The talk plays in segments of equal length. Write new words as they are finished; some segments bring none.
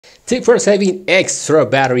Tip for saving extra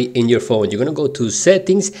battery in your phone. You're gonna go to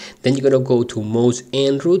settings, then you're gonna go to modes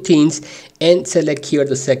and routines, and select here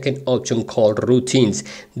the second option called routines.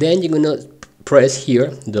 Then you're gonna press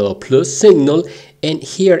here the plus signal, and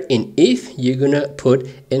here in if you're gonna put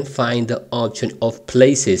and find the option of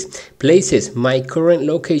places, my current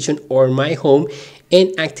location or my home,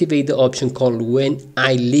 and activate the option called when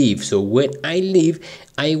I leave. So when I leave,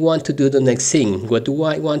 I want to do the next thing. What do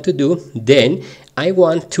I want to do? Then I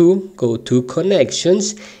want to go to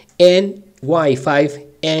connections and Wi-Fi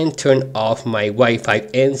and turn off my Wi-Fi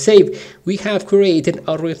and save. We have created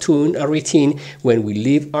a routine. When we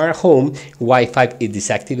leave our home, Wi-Fi is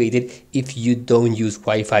deactivated if you don't use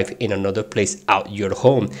Wi-Fi in another place out your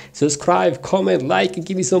home. Subscribe, comment, like, and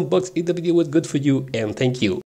give me some bucks if the video was good for you, and thank you.